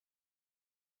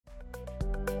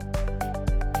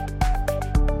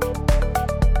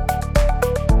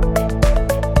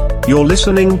You're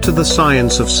listening to The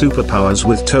Science of Superpowers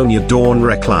with Tonya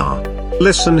Recla.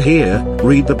 Listen here,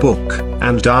 read the book,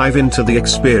 and dive into the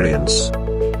experience.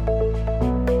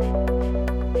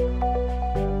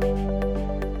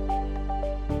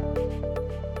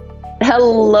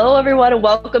 Hello, everyone, and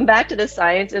welcome back to The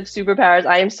Science of Superpowers.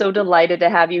 I am so delighted to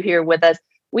have you here with us.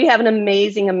 We have an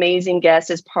amazing, amazing guest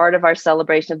as part of our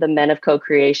celebration of the Men of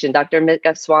Co-Creation. Dr. Amit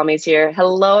Goswami is here.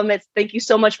 Hello, Amit. Thank you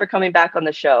so much for coming back on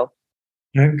the show.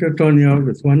 Thank you, Tonya.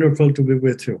 It's wonderful to be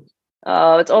with you.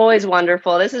 Oh, it's always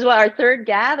wonderful. This is our third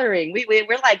gathering.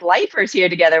 We're like lifers here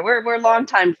together. We're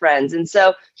longtime friends. And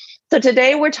so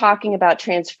today we're talking about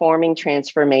transforming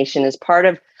transformation as part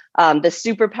of the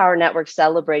Superpower Network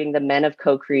celebrating the Men of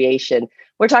Co-Creation.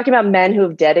 We're talking about men who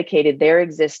have dedicated their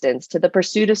existence to the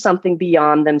pursuit of something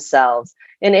beyond themselves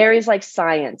in areas like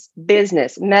science,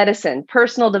 business, medicine,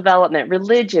 personal development,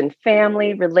 religion,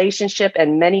 family, relationship,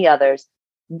 and many others.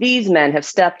 These men have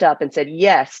stepped up and said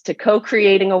yes to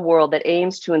co-creating a world that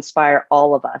aims to inspire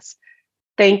all of us.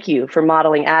 Thank you for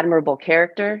modeling admirable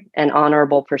character and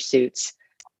honorable pursuits.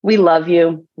 We love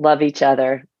you, love each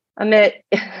other. Amit,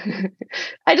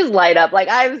 I just light up. Like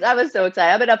I was so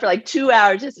excited. I've been up for like 2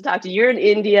 hours just to talk to you. You're in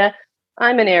India.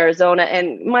 I'm in Arizona.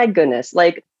 And my goodness,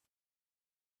 like,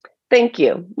 thank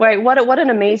you. Right. What an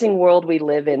amazing world we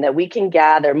live in, that we can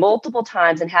gather multiple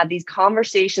times and have these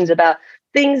conversations about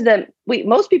things that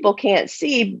most people can't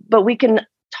see, but we can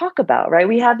talk about, right?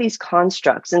 We have these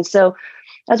constructs. And so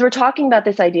as we're talking about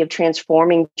this idea of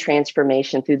transforming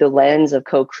transformation through the lens of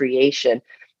co-creation,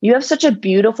 you have such a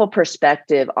beautiful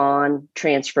perspective on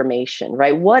transformation,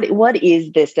 right? What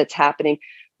is this that's happening?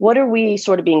 What are we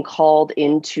sort of being called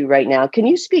into right now? Can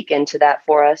you speak into that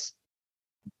for us?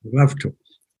 Love to.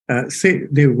 See,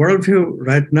 the worldview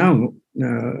right now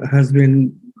has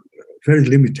been very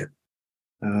limited.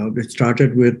 We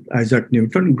started with Isaac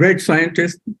Newton, great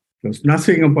scientist. There was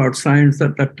nothing about science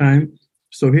at that time.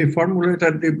 So he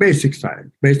formulated the basic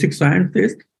science. Basic science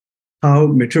is how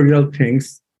material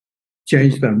things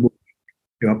change their movement.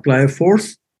 You apply a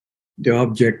force, the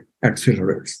object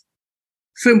accelerates.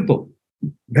 Simple,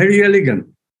 very elegant.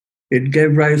 It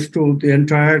gave rise to the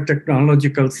entire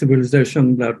technological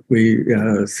civilization that we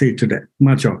see today,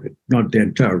 much of it, not the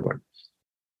entire one.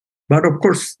 But of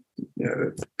course,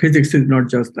 physics is not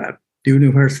just that. The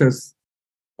universe has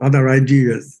other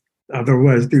ideas.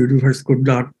 Otherwise, the universe could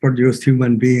not produce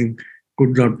human being,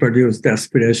 could not produce the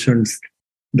aspirations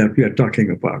that we are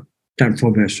talking about,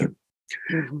 transformation.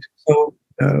 Mm-hmm. So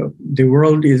the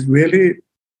world is really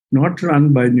not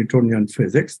run by Newtonian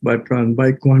physics, but run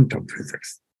by quantum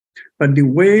physics. But the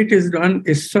way it is done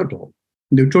is subtle.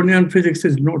 Newtonian physics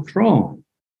is not wrong.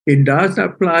 It does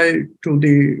apply to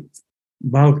the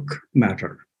bulk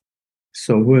matter.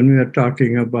 So when we are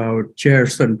talking about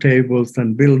chairs and tables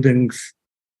and buildings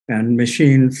and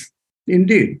machines,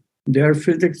 indeed, their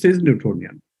physics is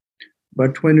Newtonian.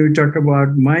 But when we talk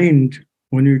about mind,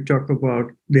 when we talk about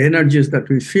the energies that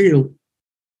we feel,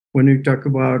 when we talk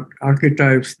about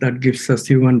archetypes that gives us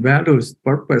human values,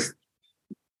 purpose,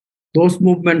 those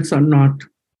movements are not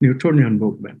Newtonian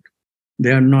movement.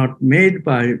 They are not made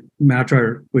by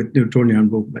matter with Newtonian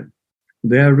movement.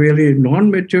 They are really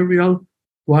non-material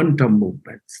quantum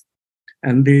movements.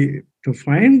 And to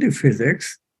find the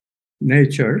physics,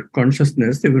 nature,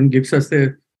 consciousness even gives us a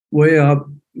way of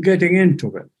getting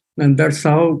into it. And that's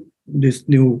how this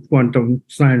new quantum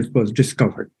science was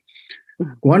discovered.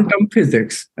 Quantum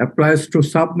physics applies to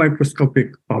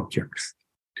submicroscopic objects,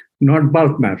 not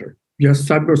bulk matter, just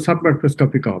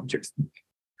submicroscopic objects.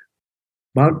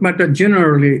 Bulk matter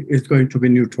generally is going to be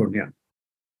Newtonian.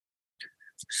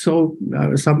 So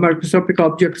submicroscopic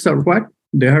objects are what?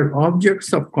 They are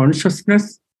objects of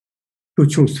consciousness to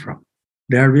choose from.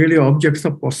 They are really objects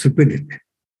of possibility.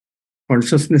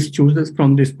 Consciousness chooses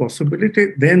from this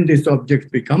possibility, then these objects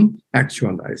become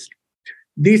actualized.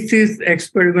 This is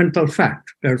experimental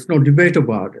fact. There's no debate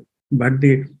about it. But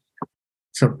the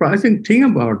surprising thing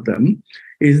about them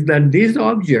is that these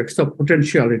objects of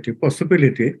potentiality,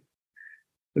 possibility,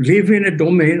 live in a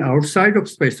domain outside of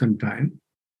space and time.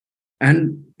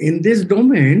 And in this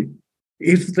domain,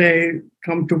 if they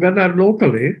come together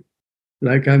locally,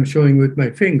 like I'm showing with my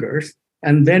fingers,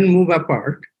 and then move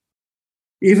apart,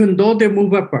 even though they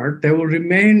move apart, they will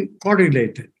remain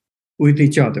correlated with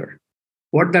each other.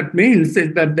 What that means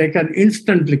is that they can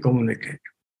instantly communicate.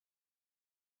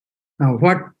 Now,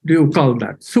 what do you call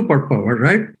that? Superpower,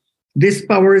 right? This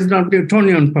power is not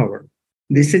Newtonian power.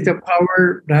 This is a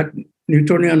power that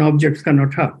Newtonian objects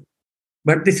cannot have.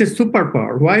 But this is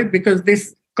superpower. Why? Because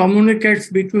this communicates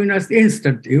between us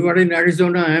instantly. You are in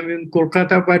Arizona, I am in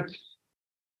Kolkata, but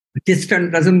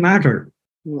distance doesn't matter.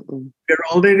 We're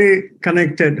already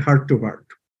connected heart to heart.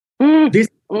 This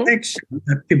connection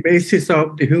at the basis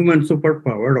of the human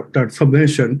superpower of that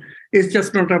submission is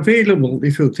just not available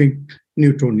if you think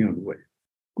Newtonian way.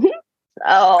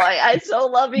 Oh, I so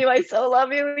love you. I so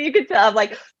love you. You can tell I'm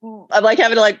like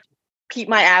having to keep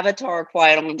my avatar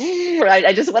quiet.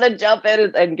 I just want to jump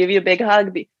in and give you a big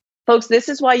hug. Folks, this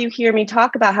is why you hear me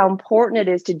talk about how important it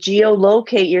is to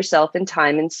geolocate yourself in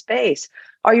time and space.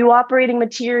 Are you operating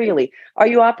materially? Are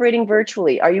you operating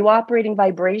virtually? Are you operating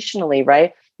vibrationally,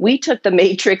 right? We took the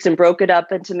matrix and broke it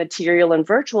up into material and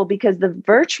virtual because the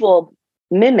virtual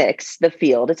mimics the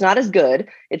field. It's not as good.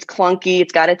 It's clunky.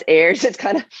 It's got its airs. It's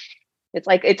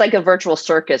like a virtual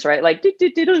circus, right? Like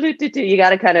you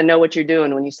got to kind of know what you're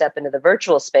doing when you step into the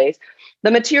virtual space. The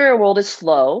material world is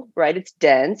slow, right? It's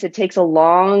dense. It takes a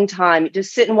long time.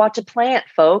 Just sit and watch a plant,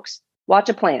 folks. Watch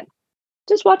a plant.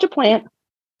 Just watch a plant.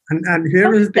 And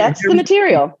that's the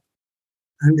material.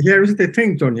 And here is the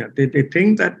thing, Tonya. They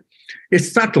think that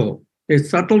it's subtle. It's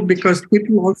subtle because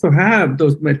people also have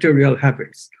those material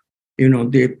habits.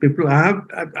 The people have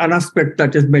an aspect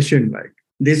that is machine-like.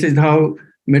 This is how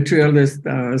materialist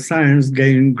science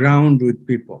gain ground with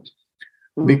people.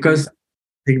 Because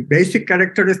the basic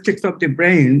characteristics of the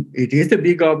brain, it is a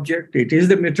big object, it is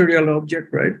the material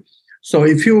object, right? So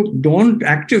if you don't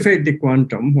activate the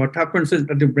quantum, what happens is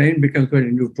that the brain becomes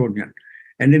very Newtonian.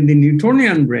 And in the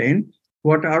Newtonian brain,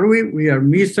 what are we? We are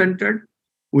me-centered.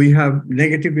 We have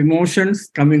negative emotions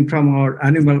coming from our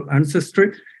animal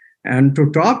ancestry. And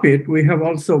to top it, we have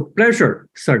also pleasure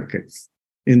circuits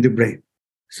in the brain.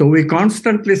 So we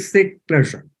constantly seek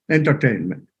pleasure,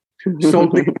 entertainment. So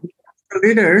the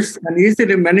leaders can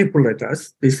easily manipulate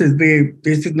us. This is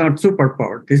not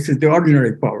superpower. This is the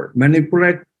ordinary power.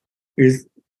 Manipulate is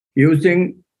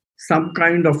using some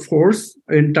kind of force,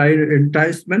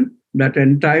 enticement that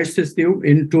entices you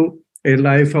into a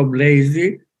life of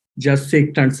lazy, just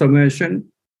seek transformation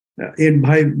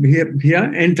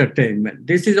via entertainment.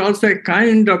 This is also a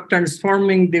kind of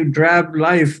transforming the drab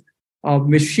life of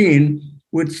machine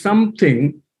with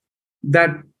something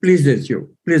that pleases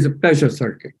you, pleasure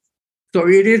circuit. So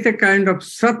it is a kind of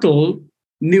subtle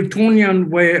Newtonian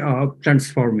way of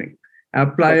transforming.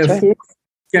 Apply a force,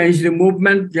 change the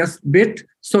movement just a bit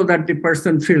so that the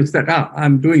person feels that,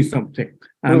 I'm doing something.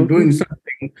 I'm doing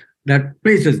something that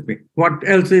pleases me. What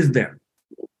else is there?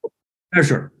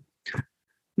 Pleasure.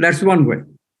 That's one way.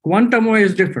 Quantum way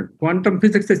is different. Quantum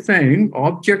physics is saying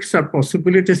objects are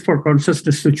possibilities for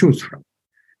consciousness to choose from.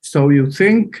 So you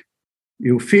think,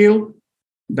 you feel,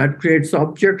 that creates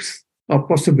objects of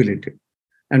possibility,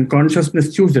 and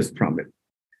consciousness chooses from it.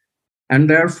 And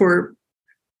therefore,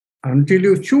 until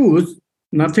you choose,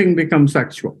 nothing becomes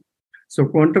actual. So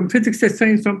quantum physics is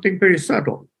saying something very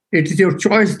subtle. It is your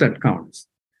choice that counts.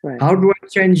 Right. How do I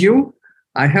change you?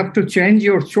 I have to change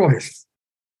your choice.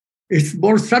 It's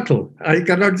more subtle. I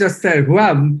cannot just say,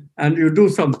 wham, and you do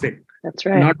something. That's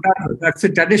right. Not that. That's a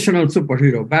traditional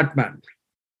superhero, Batman.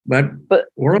 But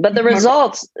the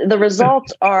results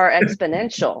are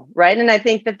exponential, right? And I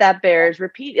think that bears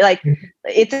repeat. Like,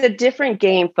 it's a different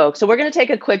game, folks. So we're going to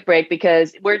take a quick break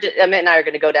because Amit and I are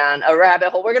going to go down a rabbit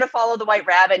hole. We're going to follow the white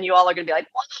rabbit, and you all are going to be like,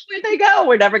 where'd they go?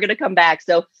 We're never going to come back.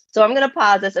 So I'm going to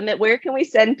pause this. Amit, where can we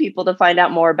send people to find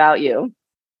out more about you?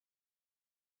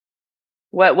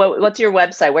 What's your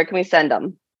website? Where can we send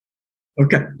them?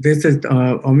 Okay, this is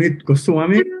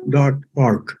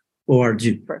amitgoswami.org.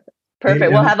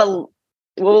 Perfect.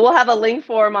 We'll have a link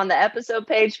for him on the episode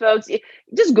page, folks.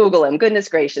 Just Google him. Goodness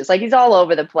gracious. Like, he's all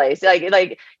over the place.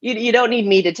 Like you don't need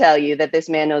me to tell you that this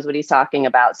man knows what he's talking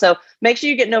about. So make sure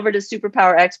you're getting over to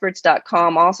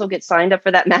superpowerexperts.com. Also get signed up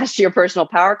for that Master Your Personal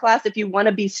Power class if you want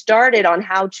to be started on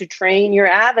how to train your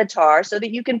avatar so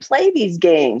that you can play these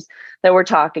games that we're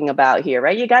talking about here,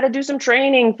 right? You got to do some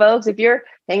training, folks. If you're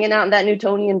hanging out in that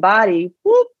Newtonian body,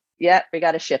 yeah, we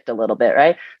got to shift a little bit,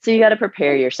 right? So you got to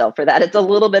prepare yourself for that. It's a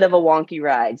little bit of a wonky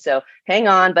ride. So hang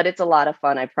on, but it's a lot of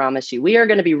fun, I promise you. We are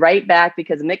going to be right back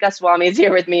because Amit Goswami is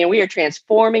here with me, and we are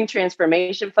transforming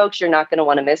transformation, folks. You're not going to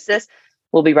want to miss this.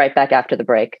 We'll be right back after the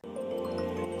break.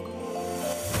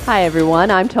 Hi,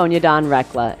 everyone. I'm Tonya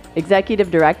Recla,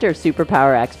 Executive Director of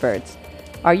Superpower Experts.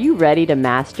 Are you ready to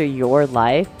master your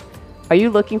life? Are you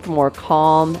looking for more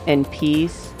calm and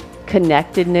peace,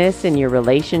 connectedness in your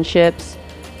relationships,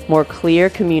 more clear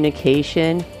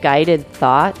communication, guided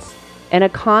thoughts, and a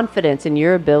confidence in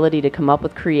your ability to come up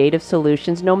with creative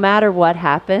solutions no matter what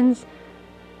happens?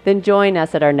 Then join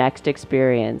us at our next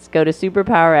experience. Go to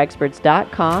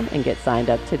superpowerexperts.com and get signed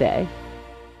up today.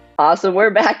 Awesome. We're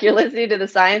back. You're listening to The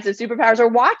Science of Superpowers. We're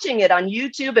watching it on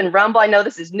YouTube and Rumble. I know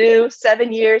this is new,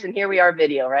 7 years, and here we are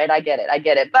video, right? I get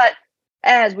it. But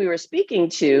as we were speaking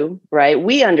to, right,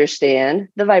 we understand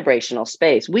the vibrational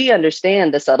space. We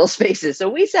understand the subtle spaces. So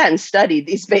we sat and studied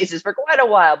these spaces for quite a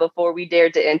while before we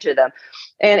dared to enter them.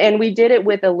 And we did it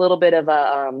with a little bit of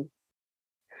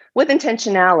with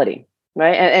intentionality,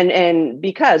 right? And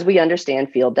because we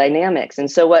understand field dynamics. And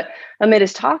so what Amit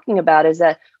is talking about is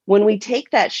that when we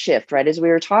take that shift, right, as we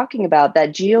were talking about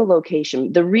that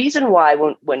geolocation, the reason why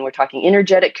when we're talking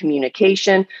energetic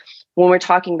communication, when we're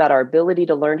talking about our ability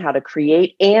to learn how to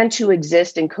create and to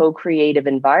exist in co-creative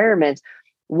environments,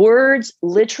 words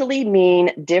literally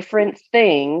mean different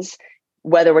things,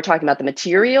 whether we're talking about the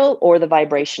material or the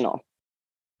vibrational.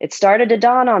 It started to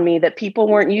dawn on me that people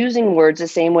weren't using words the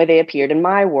same way they appeared in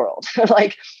my world.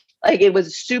 like it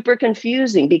was super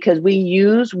confusing because we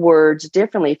use words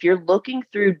differently. If you're looking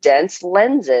through dense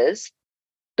lenses,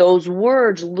 those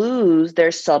words lose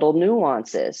their subtle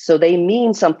nuances. So they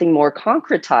mean something more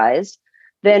concretized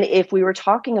than if we were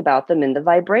talking about them in the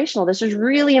vibrational. This is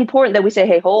really important that we say,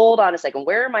 hey, hold on a second.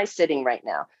 Where am I sitting right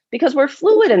now? Because we're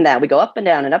fluid in that. We go up and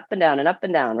down and up and down and up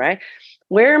and down, right?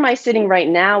 Where am I sitting right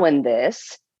now in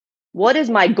this? What is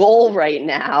my goal right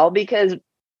now? Because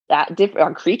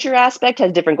our creature aspect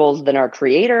has different goals than our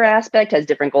creator aspect, has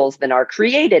different goals than our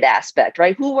created aspect,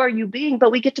 right? Who are you being?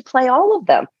 But we get to play all of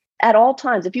them at all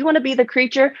times. If you want to be the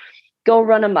creature, go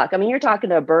run amok. I mean, you're talking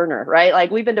to a burner, right? Like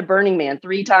we've been to Burning Man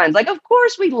 3 times. Like, of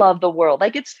course we love the world.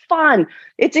 Like it's fun.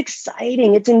 It's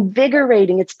exciting. It's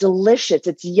invigorating. It's delicious.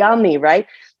 It's yummy, right?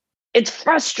 It's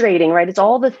frustrating, right? It's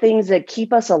all the things that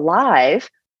keep us alive.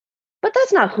 But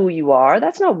that's not who you are.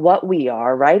 That's not what we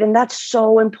are, right? And that's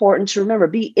so important to remember.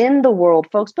 Be in the world,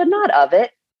 folks, but not of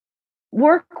it.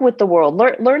 Work with the world.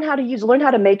 Learn how to learn how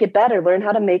to make it better, learn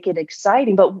how to make it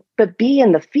exciting, but be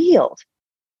in the field.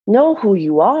 Know who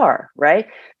you are, right?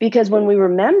 Because when we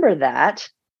remember that,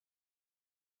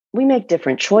 we make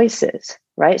different choices,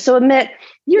 right? So Amit,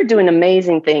 you're doing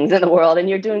amazing things in the world and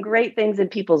you're doing great things in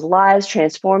people's lives,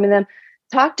 transforming them.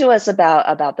 Talk to us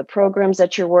about the programs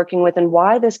that you're working with and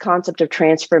why this concept of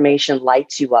transformation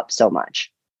lights you up so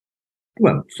much.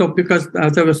 Well, so because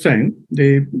as I was saying,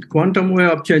 the quantum way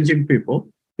of changing people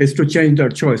is to change their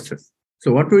choices.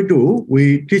 So what we do,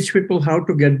 we teach people how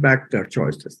to get back their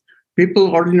choices.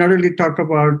 People ordinarily talk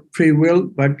about free will,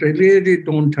 but they really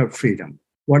don't have freedom.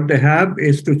 What they have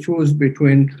is to choose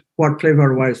between what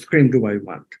flavor of ice cream do I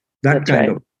want. That's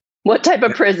kind right. What type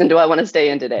of prison do I want to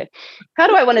stay in today? How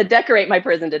do I want to decorate my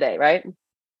prison today, right?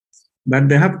 But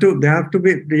they have to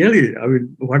be really, I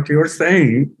mean, what you're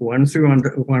saying, once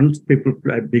people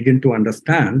begin to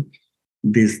understand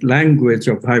this language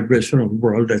of vibrational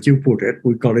world, as you put it,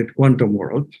 we call it quantum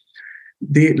world,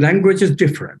 the language is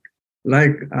different.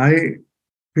 Like I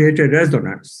create a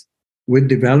resonance with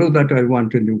the value that I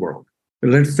want in the world.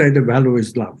 Let's say the value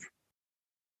is love.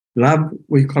 Love,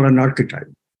 we call an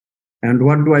archetype. And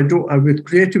what do? With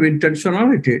creative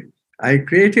intentionality, I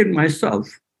created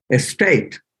myself a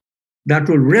state that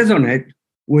will resonate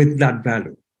with that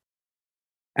value.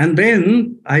 And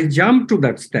then I jump to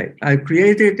that state. I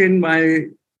create it in my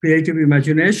creative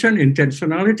imagination,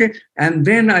 intentionality, and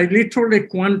then I literally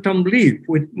quantum leap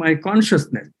with my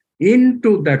consciousness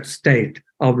into that state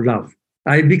of love.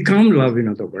 I become love, in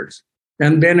other words.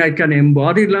 And then I can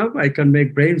embody love. I can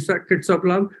make brain circuits of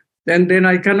love. And then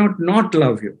I cannot not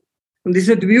love you. And this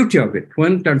is the beauty of it.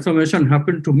 When transformation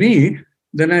happened to me,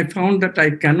 then I found that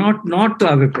I cannot not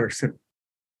love a person.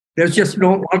 There's just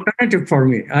no alternative for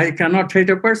me. I cannot hate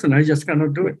a person. I just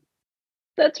cannot do it.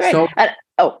 That's right.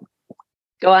 So,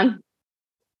 go on.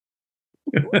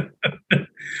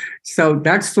 So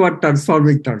that's what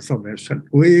transforming transformation.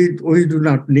 We do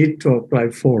not need to apply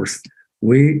force.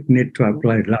 We need to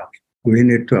apply love. We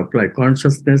need to apply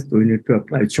consciousness. We need to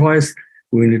apply choice.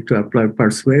 We need to apply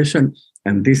persuasion.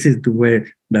 And this is the way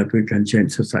that we can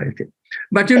change society.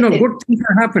 But good things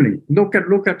are happening. Look at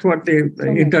what the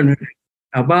internet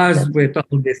abuzz with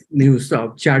all this news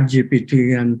of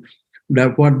ChatGPT and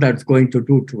what that's going to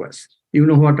do to us. You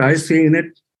know what I see in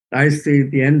it? I see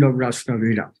the end of rational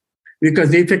era.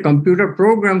 Because if a computer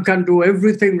program can do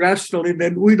everything rationally,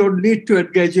 then we don't need to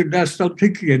engage in rational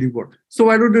thinking anymore. So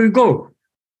where do we go?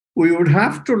 We would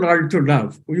have to learn to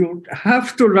love. We would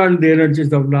have to learn the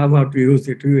energies of love, how to use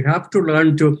it. We have to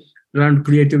learn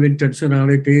creative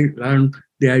intentionality, learn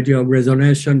the idea of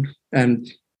resonance, and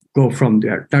go from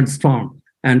there, transform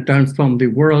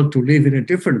the world to live in a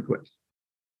different way.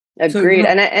 Agreed. So,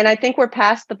 and I think we're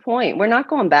past the point. We're not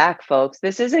going back, folks.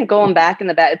 This isn't going back in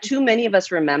the back. Too many of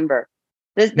us remember.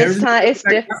 This time it's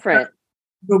different.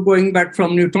 No going back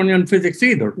from Newtonian physics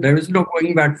either. There is no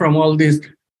going back from all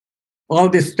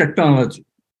this technology.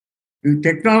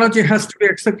 Technology has to be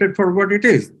accepted for what it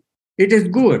is. It is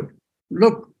good.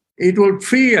 look, it will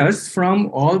free us from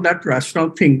all that rational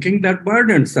thinking that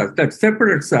burdens us, that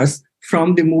separates us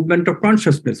from the movement of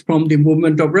consciousness, from the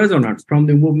movement of resonance, from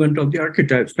the movement of the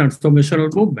archetypes,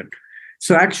 transformational movement.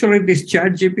 So actually, this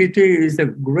ChatGPT is a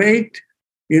great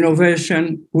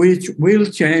innovation which will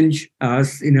change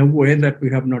us in a way that we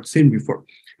have not seen before.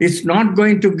 It's not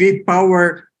going to give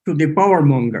power to the power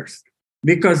mongers,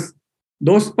 because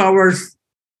those powers,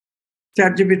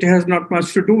 ChatGPT has not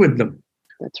much to do with them.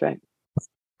 That's right.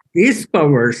 These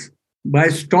powers, by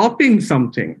stopping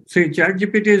something, see,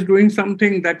 ChatGPT is doing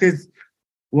something that is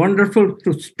wonderful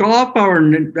to stop our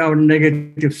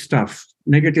negative stuff.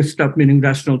 Negative stuff meaning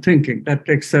rational thinking that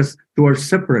takes us towards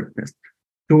separateness,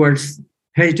 towards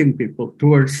hating people,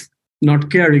 towards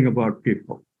not caring about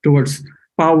people, towards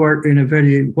power in a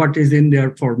very what is in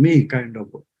there for me kind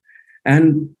of way.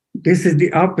 And this is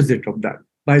the opposite of that.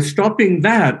 By stopping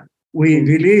that, we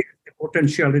release the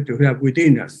potentiality we have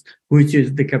within us, which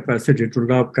is the capacity to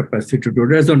love, capacity to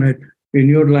resonate, in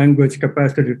your language,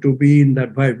 capacity to be in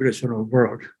that vibrational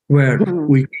world where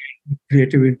we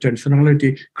creative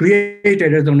intentionality create a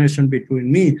resonance between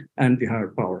me and the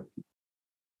higher power.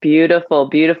 Beautiful,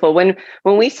 beautiful. When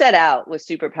we set out with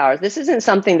superpowers, this isn't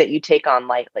something that you take on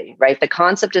lightly, right? The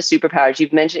concept of superpowers,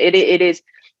 you've mentioned it is,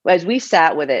 as we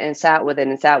sat with it and sat with it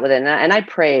and sat with it, and I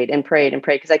prayed and prayed and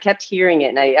prayed because I kept hearing it,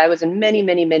 and I was in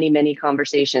many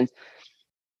conversations.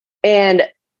 And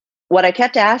what I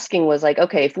kept asking was like,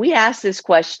 okay, if we ask this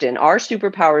question, are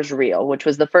superpowers real? Which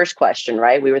was the first question,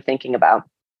 right? We were thinking about.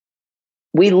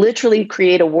 We literally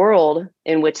create a world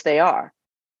in which they are.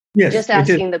 Yes, just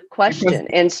asking the question.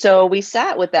 And so we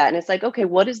sat with that, and it's like, okay,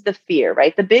 what is the fear,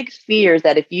 right? The big fear is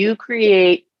that if you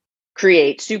create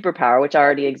superpower, which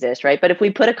already exists, right? But if we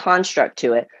put a construct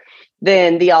to it,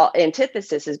 then the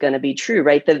antithesis is going to be true,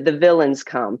 right? The villains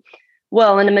come.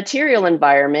 Well, in a material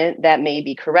environment, that may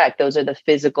be correct. Those are the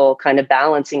physical kind of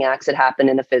balancing acts that happen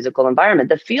in the physical environment.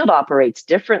 The field operates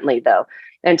differently, though.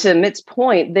 And to Amit's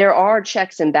point, there are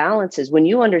checks and balances. When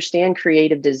you understand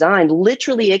creative design,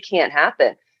 literally it can't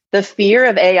happen. The fear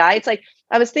of AI, it's like,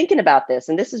 I was thinking about this,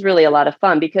 and this is really a lot of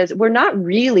fun because we're not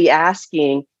really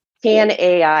asking, can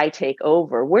AI take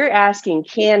over? We're asking,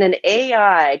 can an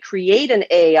AI create an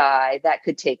AI that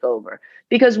could take over?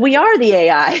 Because we are the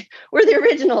AI. We're the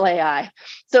original AI.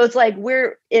 So it's like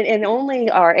and only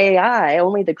our AI,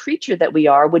 only the creature that we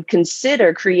are would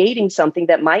consider creating something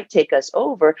that might take us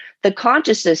over. The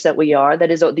consciousness that we are,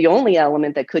 that is the only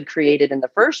element that could create it in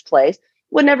the first place,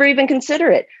 would never even consider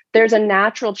it. There's a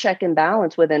natural check and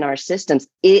balance within our systems.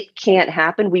 It can't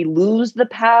happen. We lose the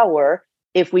power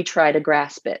if we try to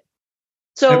grasp it.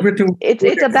 So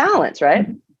it's a balance, right?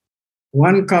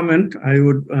 One comment I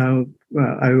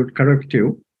would correct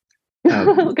you.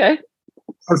 Okay.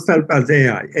 Ourselves as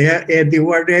AI. The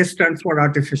word A stands for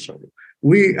artificial.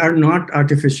 We are not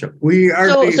artificial. We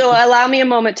are. So allow me a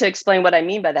moment to explain what I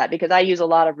mean by that, because I use a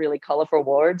lot of really colorful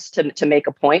words to make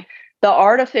a point. The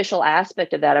artificial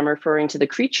aspect of that, I'm referring to the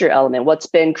creature element, what's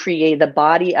been created, the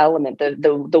body element,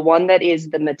 the one that is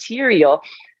the material.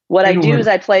 What I do is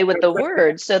I play with the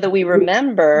words so that we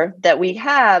remember that we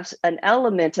have an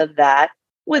element of that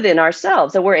within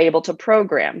ourselves that we're able to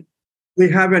program. We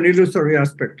have an illusory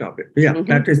aspect of it. Yeah,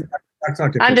 that's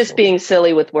artificial. I'm just being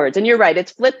silly with words. And you're right,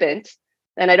 it's flippant.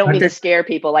 And I don't mean to scare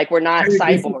people like we're not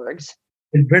cyborgs.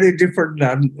 It's very different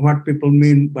than what people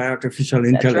mean by artificial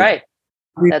intelligence. That's right.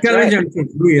 Intelligence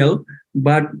is real,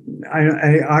 but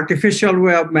an artificial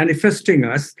way of manifesting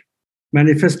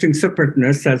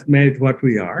separateness has made what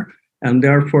we are. And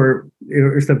therefore,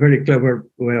 it's a very clever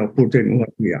way of putting what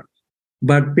we are.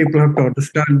 But people have to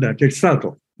understand that it's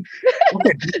subtle.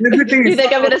 Okay. You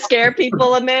think I'm going to scare people,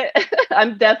 Amit?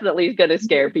 I'm definitely going to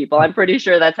scare people. I'm pretty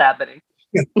sure that's happening.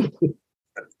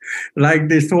 Like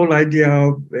this whole idea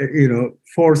of,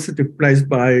 force replaced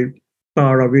by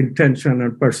power of intention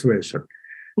and persuasion.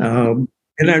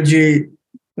 Energy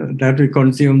that we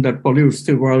consume that pollutes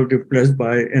the world replaced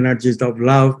by energies of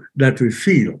love that we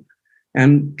feel.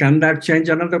 And can that change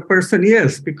another person?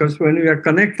 Yes, because when we are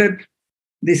connected,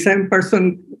 the same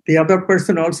person, the other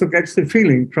person also gets the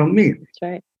feeling from me. That's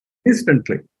right.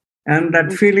 Instantly. And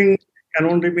that feeling can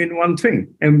only mean one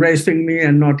thing: embracing me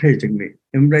and not hating me,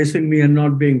 embracing me and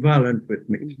not being violent with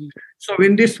me. So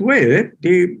in this way,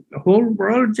 the whole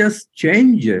world just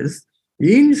changes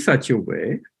in such a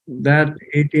way that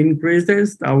it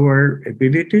increases our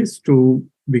abilities to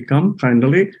become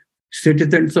finally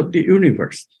citizens of the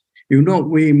universe.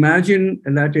 We imagine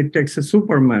that it takes a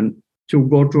Superman to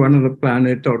go to another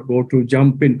planet or go to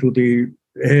jump into the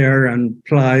air and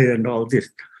fly and all this.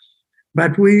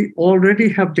 But we already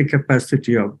have the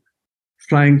capacity of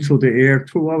flying through the air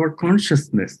through our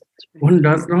consciousness. One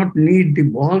does not need the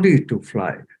body to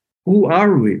fly. Who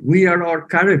are we? We are our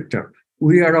character.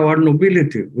 We are our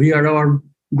nobility. We are our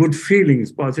good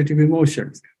feelings, positive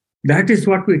emotions. That is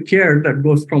what we care that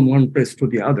goes from one place to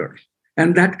the other.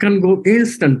 And that can go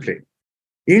instantly.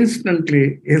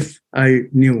 Instantly, if I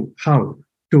knew how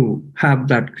to have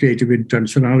that creative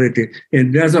intentionality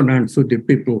in resonance with the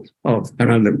people of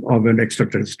an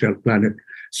extraterrestrial planet.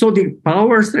 So the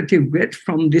powers that you get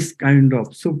from this kind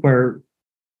of super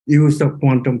use of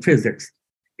quantum physics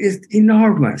is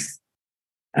enormous.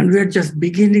 And we're just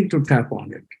beginning to tap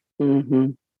on it.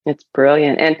 Mm-hmm. It's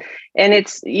brilliant. And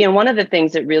it's, one of the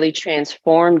things that really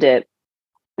transformed it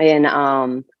in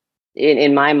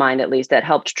my mind, at least, that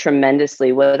helped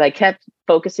tremendously was I kept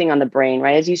focusing on the brain,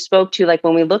 right? As you spoke to, like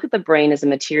when we look at the brain as a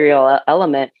material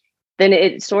element, then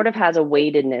it sort of has a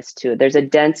weightedness to it. There's a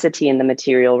density in the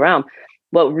material realm.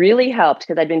 What really helped,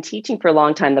 because I'd been teaching for a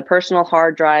long time, the personal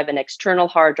hard drive and external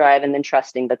hard drive, and then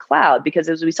trusting the cloud, because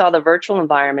as we saw the virtual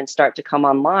environment start to come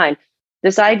online,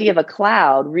 this idea of a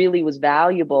cloud really was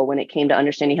valuable when it came to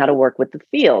understanding how to work with the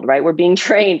field, right? We're being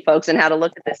trained, folks, in how to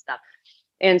look at this stuff.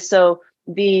 And so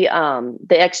the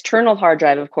external hard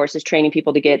drive, of course, is training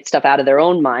people to get stuff out of their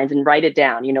own minds and write it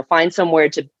down, find somewhere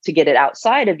to get it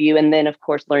outside of you. And then, of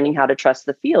course, learning how to trust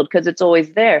the field because it's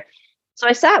always there. So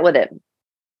I sat with it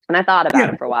and I thought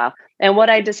about it for a while. And what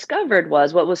I discovered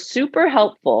was what was super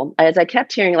helpful as I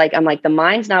kept hearing, I'm like, the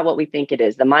mind's not what we think it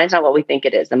is. The mind's not what we think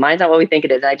it is. The mind's not what we think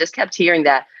it is. And I just kept hearing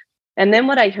that. And then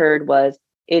what I heard was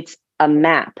it's a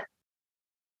map.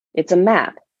 It's a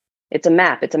map. It's a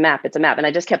map. It's a map. It's a map. And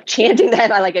I just kept chanting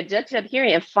that. I just kept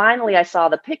hearing it. And finally I saw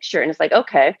the picture and it's like,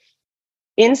 okay,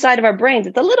 inside of our brains,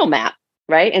 it's a little map,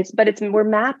 right? But we're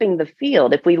mapping the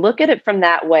field. If we look at it from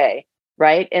that way,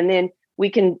 right? And then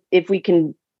if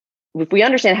we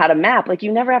understand how to map,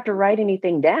 you never have to write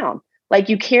anything down.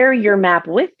 You carry your map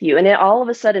with you. And then all of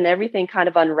a sudden everything kind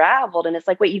of unraveled. And it's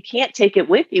like, wait, you can't take it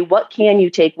with you. What can you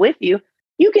take with you?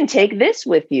 You can take this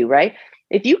with you, right?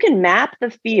 If you can map the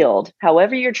field,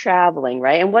 however you're traveling,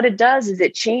 right? And what it does is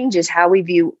it changes how we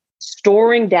view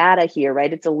storing data here,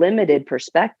 right? It's a limited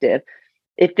perspective.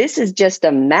 If this is just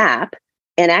a map,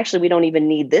 and actually we don't even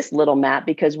need this little map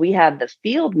because we have the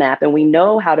field map and we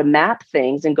know how to map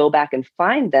things and go back and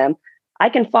find them, I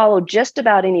can follow just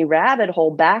about any rabbit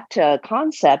hole back to a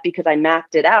concept because I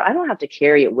mapped it out. I don't have to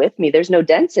carry it with me. There's no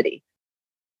density.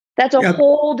 That's a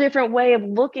whole different way of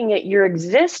looking at your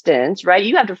existence, right?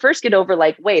 You have to first get over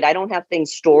wait, I don't have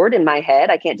things stored in my head.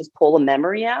 I can't just pull a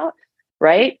memory out,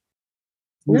 right?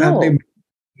 No. The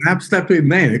maps that we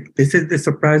make, this is the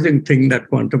surprising thing that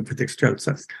quantum physics tells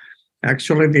us.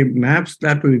 Actually, the maps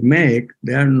that we make,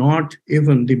 they are not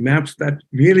even the maps that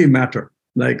really matter,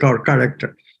 like our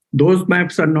character. Those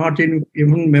maps are not even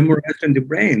memorized in the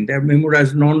brain. They're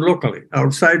memorized non-locally,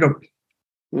 outside of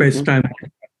space-time.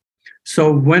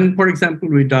 So when, for example,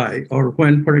 we die, or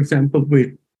when, for example,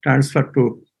 we transfer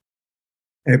to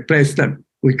a place that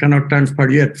we cannot transfer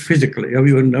yet physically, or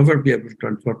we will never be able to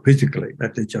transfer physically.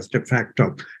 That is just a fact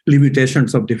of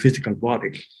limitations of the physical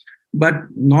body. But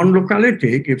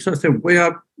non-locality gives us a way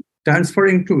of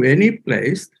transferring to any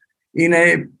place in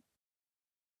an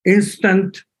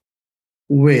instant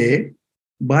way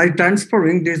by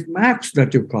transferring these maps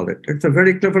that you call it. It's a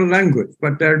very clever language,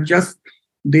 but they're just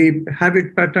the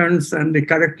habit patterns and the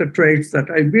character traits that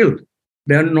I build.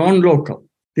 They're non-local.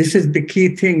 This is the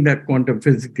key thing that quantum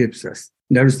physics gives us.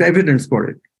 There is evidence for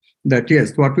it, that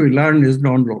yes, what we learn is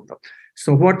non-local.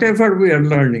 So whatever we are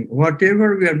learning,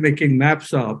 whatever we are making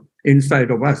maps of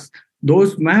inside of us,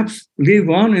 those maps live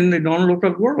on in the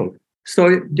non-local world.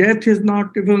 So death is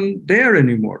not even there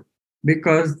anymore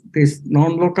because these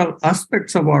non-local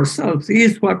aspects of ourselves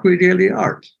is what we really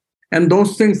are. And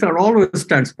those things are always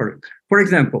transparent. For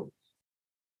example,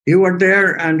 you are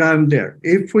there and I'm there.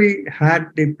 If we had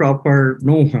the proper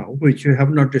know-how, which you have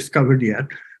not discovered yet,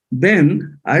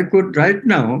 then I could right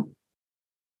now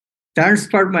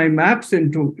transfer my maps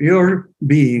into your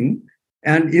being,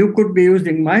 and you could be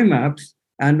using my maps,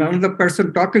 and another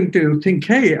person talking to you think,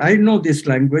 hey, I know this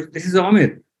language. This is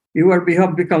Amit. You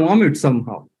have become Amit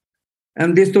somehow.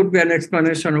 And this would be an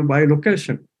explanation of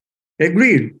bilocation.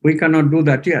 Agreed, we cannot do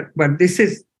that yet, but this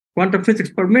is quantum physics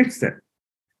permits that.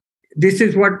 This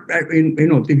is what,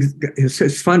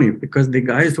 it's funny because the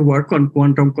guys who work on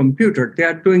quantum computer, they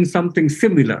are doing something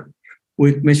similar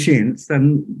with machines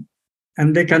and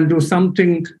they can do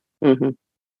something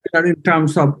in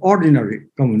terms of ordinary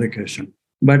communication,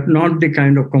 but not the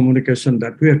kind of communication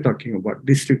that we are talking about.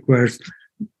 This requires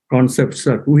concepts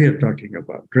that we are talking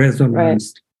about,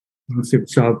 resonance,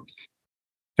 concepts of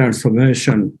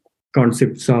transformation,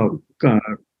 concepts of uh,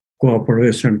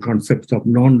 cooperation, concepts of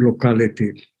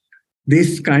non-locality,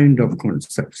 these kind of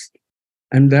concepts.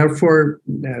 And therefore,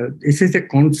 this is a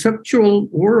conceptual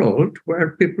world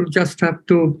where people just have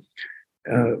to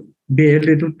be a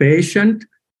little patient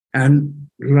and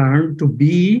learn to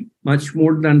be much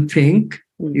more than think.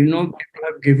 People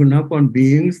have given up on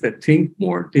beings that think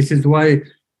more. This is why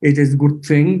it is a good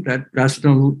thing that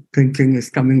rational thinking is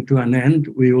coming to an end.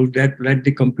 We will let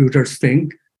the computers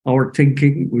think our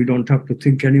thinking. We don't have to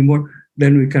think anymore.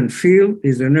 Then we can feel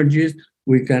these energies.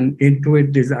 We can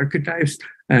intuit these archetypes,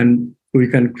 and we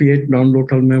can create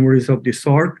non-local memories of the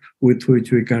sort with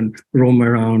which we can roam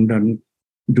around and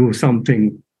do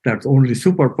something that only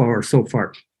superpowers so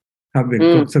far have been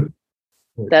concept.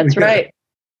 That's right.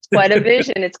 It's quite a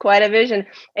vision. It's quite a vision.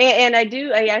 And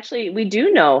we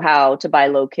do know how to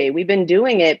bilocate. We've been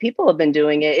doing it. People have been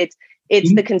doing it.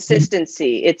 It's the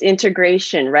consistency. It's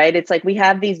integration, right? It's like we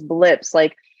have these blips.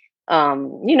 Like,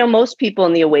 most people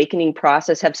in the awakening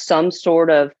process have some sort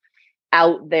of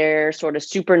out there, sort of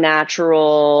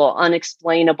supernatural,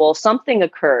 unexplainable, something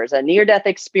occurs, a near-death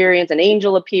experience, an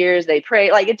angel appears, they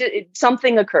pray, like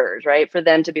something occurs, right? For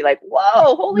them to be like,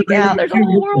 whoa, holy cow, there's a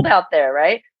whole world out there,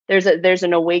 right? There's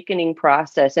an awakening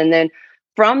process. And then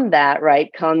from that,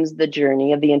 right, comes the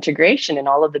journey of the integration and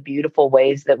all of the beautiful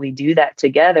ways that we do that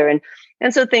together.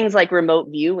 And so things like remote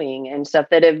viewing and stuff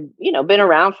that have, been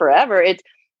around forever,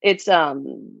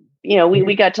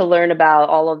 we got to learn about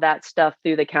all of that stuff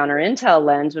through the counter intel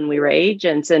lens when we were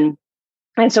agents. And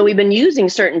so we've been using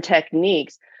certain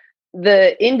techniques,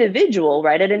 the individual,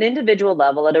 right, at an individual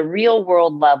level, at a real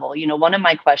world level. One of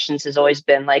my questions has always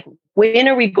been like, when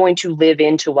are we going to live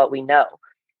into what we know?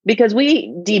 Because we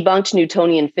debunked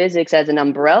Newtonian physics as an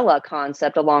umbrella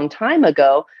concept a long time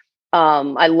ago.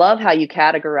 I love how you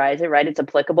categorize it, right? It's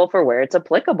applicable for where it's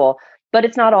applicable, but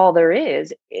it's not all there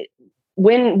is.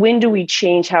 When do we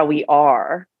change how we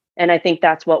are? And I think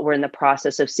that's what we're in the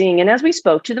process of seeing. And as we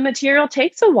spoke to, the material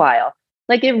takes a while.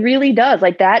 Like it really does.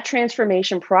 Like that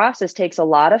transformation process takes a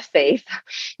lot of faith,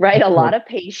 right? A lot of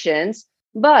patience.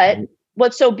 But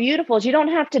what's so beautiful is you don't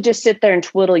have to just sit there and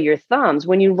twiddle your thumbs.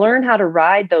 When you learn how to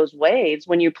ride those waves,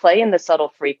 when you play in the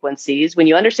subtle frequencies, when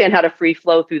you understand how to free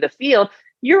flow through the field,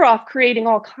 you're off creating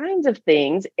all kinds of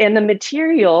things. And the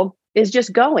material is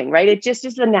just going, right? It just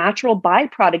is a natural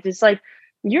byproduct. It's like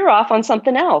you're off on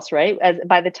something else, right?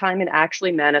 By the time it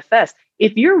actually manifests.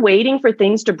 If you're waiting for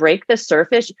things to break the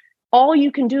surface, all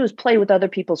you can do is play with other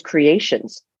people's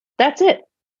creations. That's it.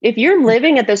 If you're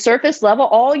living at the surface level,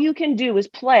 all you can do is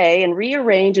play and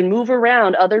rearrange and move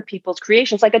around other people's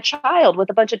creations like a child with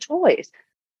a bunch of toys,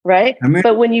 right?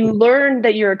 But when you learn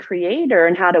that you're a creator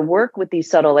and how to work with these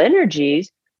subtle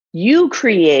energies, you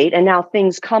create, and now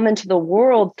things come into the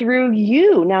world through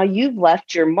you. Now you've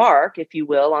left your mark, if you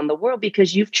will, on the world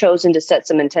because you've chosen to set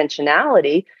some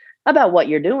intentionality about what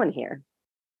you're doing here.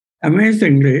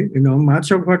 Amazingly,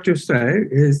 much of what you say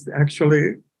is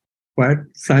actually quite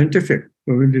scientific.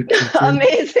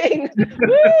 Amazing.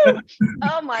 Woo!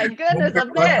 Oh my goodness,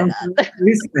 Amit.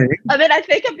 I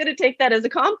think I'm going to take that as a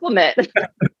compliment.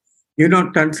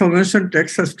 Transformation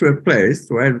takes us to a place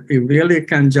where you really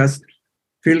can just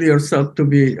feel yourself to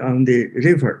be on the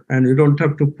river and you don't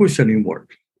have to push anymore.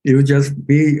 You just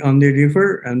be on the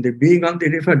river, and the being on the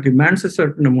river demands a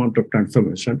certain amount of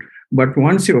transformation. But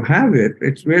once you have it,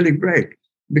 it's really great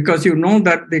because you know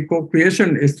that the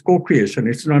co-creation is co-creation.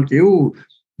 It's not you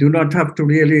do not have to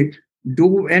really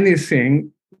do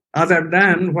anything other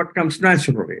than what comes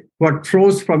naturally, what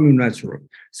flows from you naturally.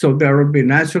 So there will be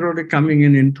naturally coming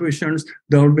in intuitions.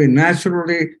 There will be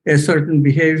naturally a certain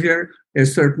behavior, a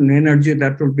certain energy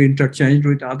that will be interchanged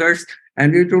with others.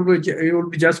 And you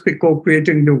will just be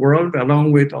co-creating the world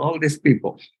along with all these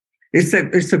people. It's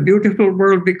a beautiful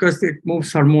world because it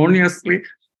moves harmoniously.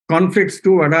 Conflicts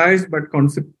do arise, but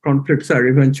conflicts are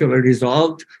eventually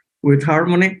resolved with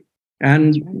harmony.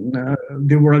 And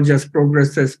the world just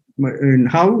progresses in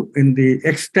the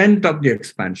extent of the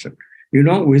expansion.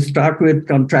 We start with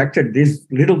contracted, this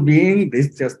little being,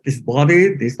 this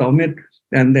body, this Amit,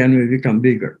 and then we become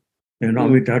bigger. We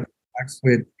starts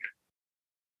with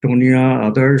Tonya,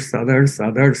 others,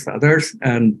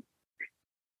 and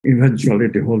eventually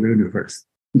the whole universe.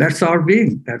 That's our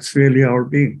being. That's really our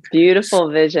being.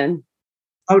 Beautiful vision.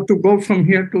 How to go from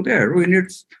here to there? We need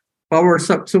power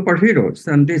superheroes.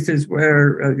 And this is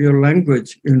where your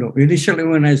language, initially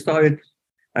when I saw it,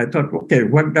 I thought, okay,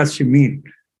 what does she mean?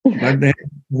 But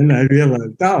then I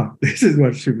realized, this is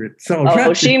what she means.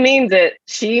 So she means it.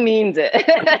 She means it.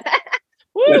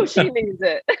 Woo, she means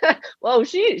it. Whoa,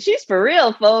 she's for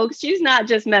real, folks. She's not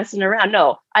just messing around.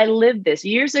 No, I lived this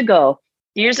years ago.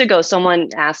 Years ago, someone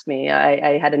asked me,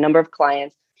 I had a number of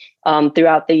clients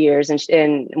throughout the years,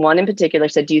 and one in particular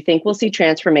said, "Do you think we'll see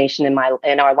transformation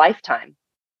in our lifetime?"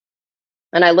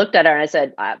 And I looked at her and I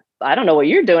said, I don't know what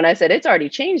you're doing. I said, it's already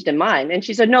changed in mine. And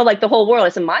she said, no, like the whole world. I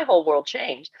said, my whole world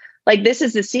changed. Like, this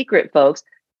is the secret, folks.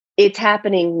 It's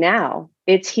happening now.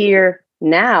 It's here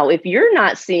now. If you're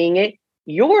not seeing it,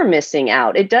 you're missing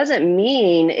out. It doesn't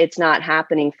mean it's not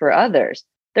happening for others.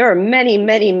 There are many,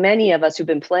 many, many of us who've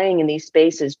been playing in these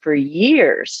spaces for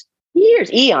years,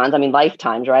 eons. I mean,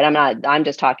 lifetimes, right? I'm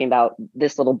just talking about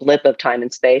this little blip of time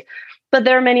and space. But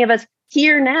there are many of us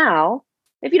here now.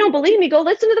 If you don't believe me, go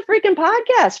listen to the freaking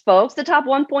podcast, folks. The top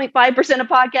 1.5% of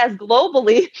podcasts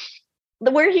globally.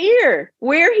 We're here.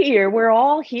 We're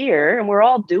all here and we're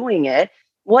all doing it.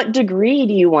 What degree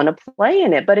do you want to play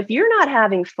in it? But if you're not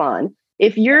having fun,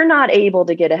 if you're not able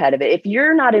to get ahead of it, if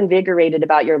you're not invigorated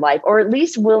about your life, or at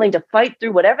least willing to fight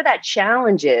through whatever that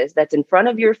challenge is that's in front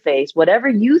of your face, whatever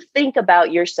you think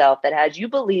about yourself that has you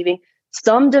believing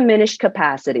some diminished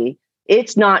capacity,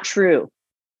 it's not true.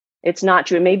 It's not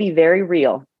true. It may be very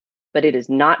real, but it is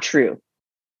not true,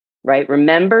 right?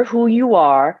 Remember who you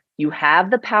are. You have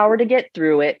the power to get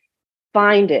through it.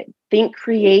 Find it. Think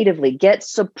creatively. Get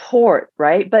support,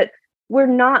 right? But we're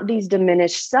not these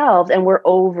diminished selves, and we're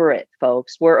over it,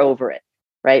 folks. We're over it,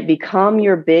 right? Become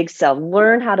your big self.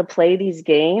 Learn how to play these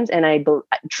games, and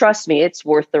trust me, it's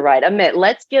worth the ride. Amit,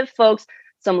 let's give folks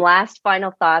some last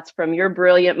final thoughts from your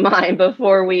brilliant mind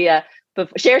before we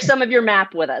share some of your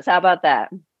map with us. How about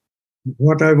that?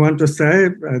 What I want to say,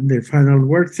 the final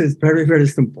words, is very, very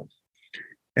simple.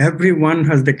 Everyone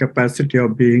has the capacity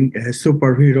of being a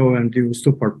superhero and use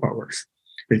superpowers.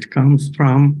 It comes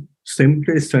from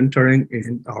simply centering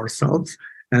in ourselves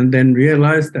and then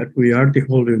realize that we are the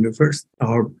whole universe.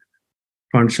 Our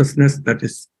consciousness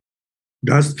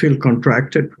does feel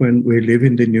contracted when we live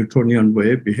in the Newtonian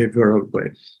way, behavioral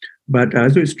way. But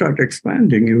as we start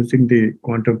expanding using the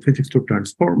quantum physics to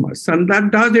transform us, and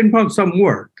that does involve some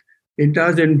work. It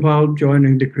does involve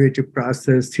joining the creative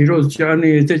process. Hero's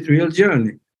journey is its real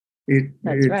journey.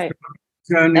 That's right.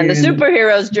 And the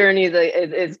superhero's journey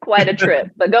is quite a trip,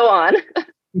 but go on.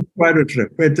 Quite a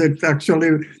trip. It's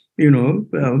actually,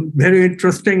 very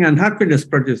interesting and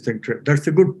happiness-producing trip. That's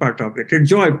the good part of it. A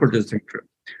joy-producing trip.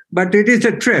 But it is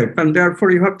a trip, and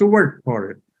therefore you have to work for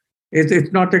it.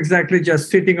 It's not exactly just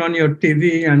sitting on your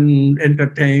TV and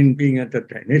being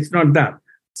entertained. It's not that.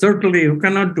 Certainly, you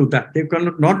cannot do that. You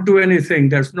cannot not do anything.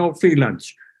 There's no free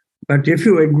lunch. But if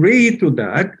you agree to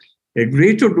that,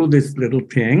 agree to do this little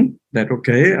thing that,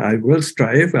 okay, I will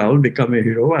strive, I'll become a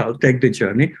hero, I'll take the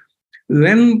journey,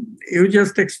 then you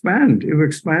just expand. You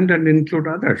expand and include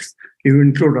others. You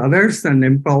include others and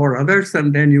empower others,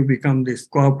 and then you become this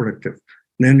cooperative.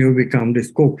 Then you become this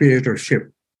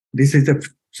co-creatorship. This is a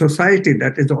society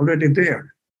that is already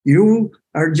there. You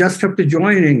just have to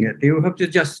joining it. You have to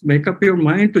just make up your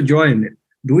mind to join it.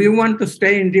 Do you want to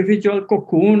stay individual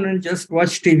cocoon and just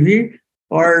watch TV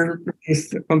or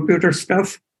this computer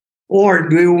stuff? Or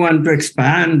do you want to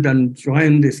expand and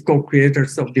join these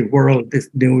co-creators of the world, this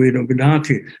new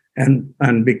Illuminati,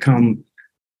 and become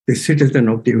the citizen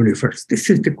of the universe? This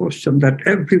is the question that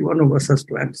every one of us has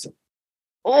to answer.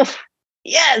 Oh,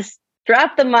 yes.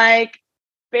 Drop the mic.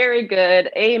 Very good.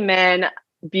 Amen.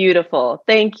 Beautiful.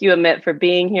 Thank you, Amit, for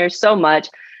being here so much.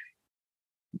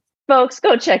 Folks,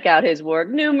 go check out his work.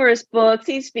 Numerous books.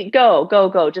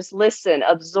 Go. Just listen,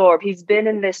 absorb. He's been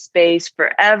in this space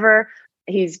forever.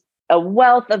 He's a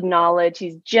wealth of knowledge.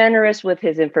 He's generous with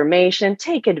his information.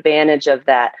 Take advantage of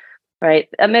that, right?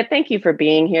 Amit, thank you for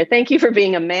being here. Thank you for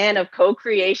being a man of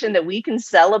co-creation that we can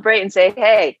celebrate and say,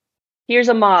 hey, here's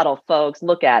a model, folks.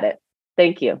 Look at it.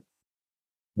 Thank you.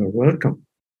 You're welcome.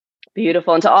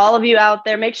 Beautiful. And to all of you out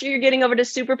there, make sure you're getting over to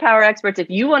Superpower Experts if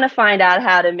you want to find out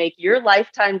how to make your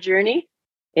lifetime journey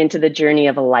into the journey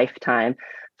of a lifetime.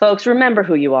 Folks, remember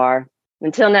who you are.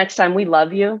 Until next time, we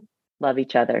love you, love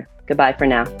each other. Goodbye for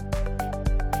now.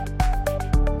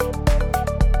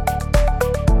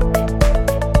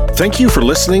 Thank you for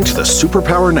listening to the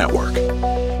Superpower Network.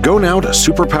 Go now to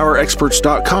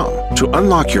superpowerexperts.com to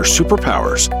unlock your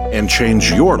superpowers and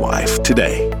change your life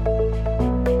today.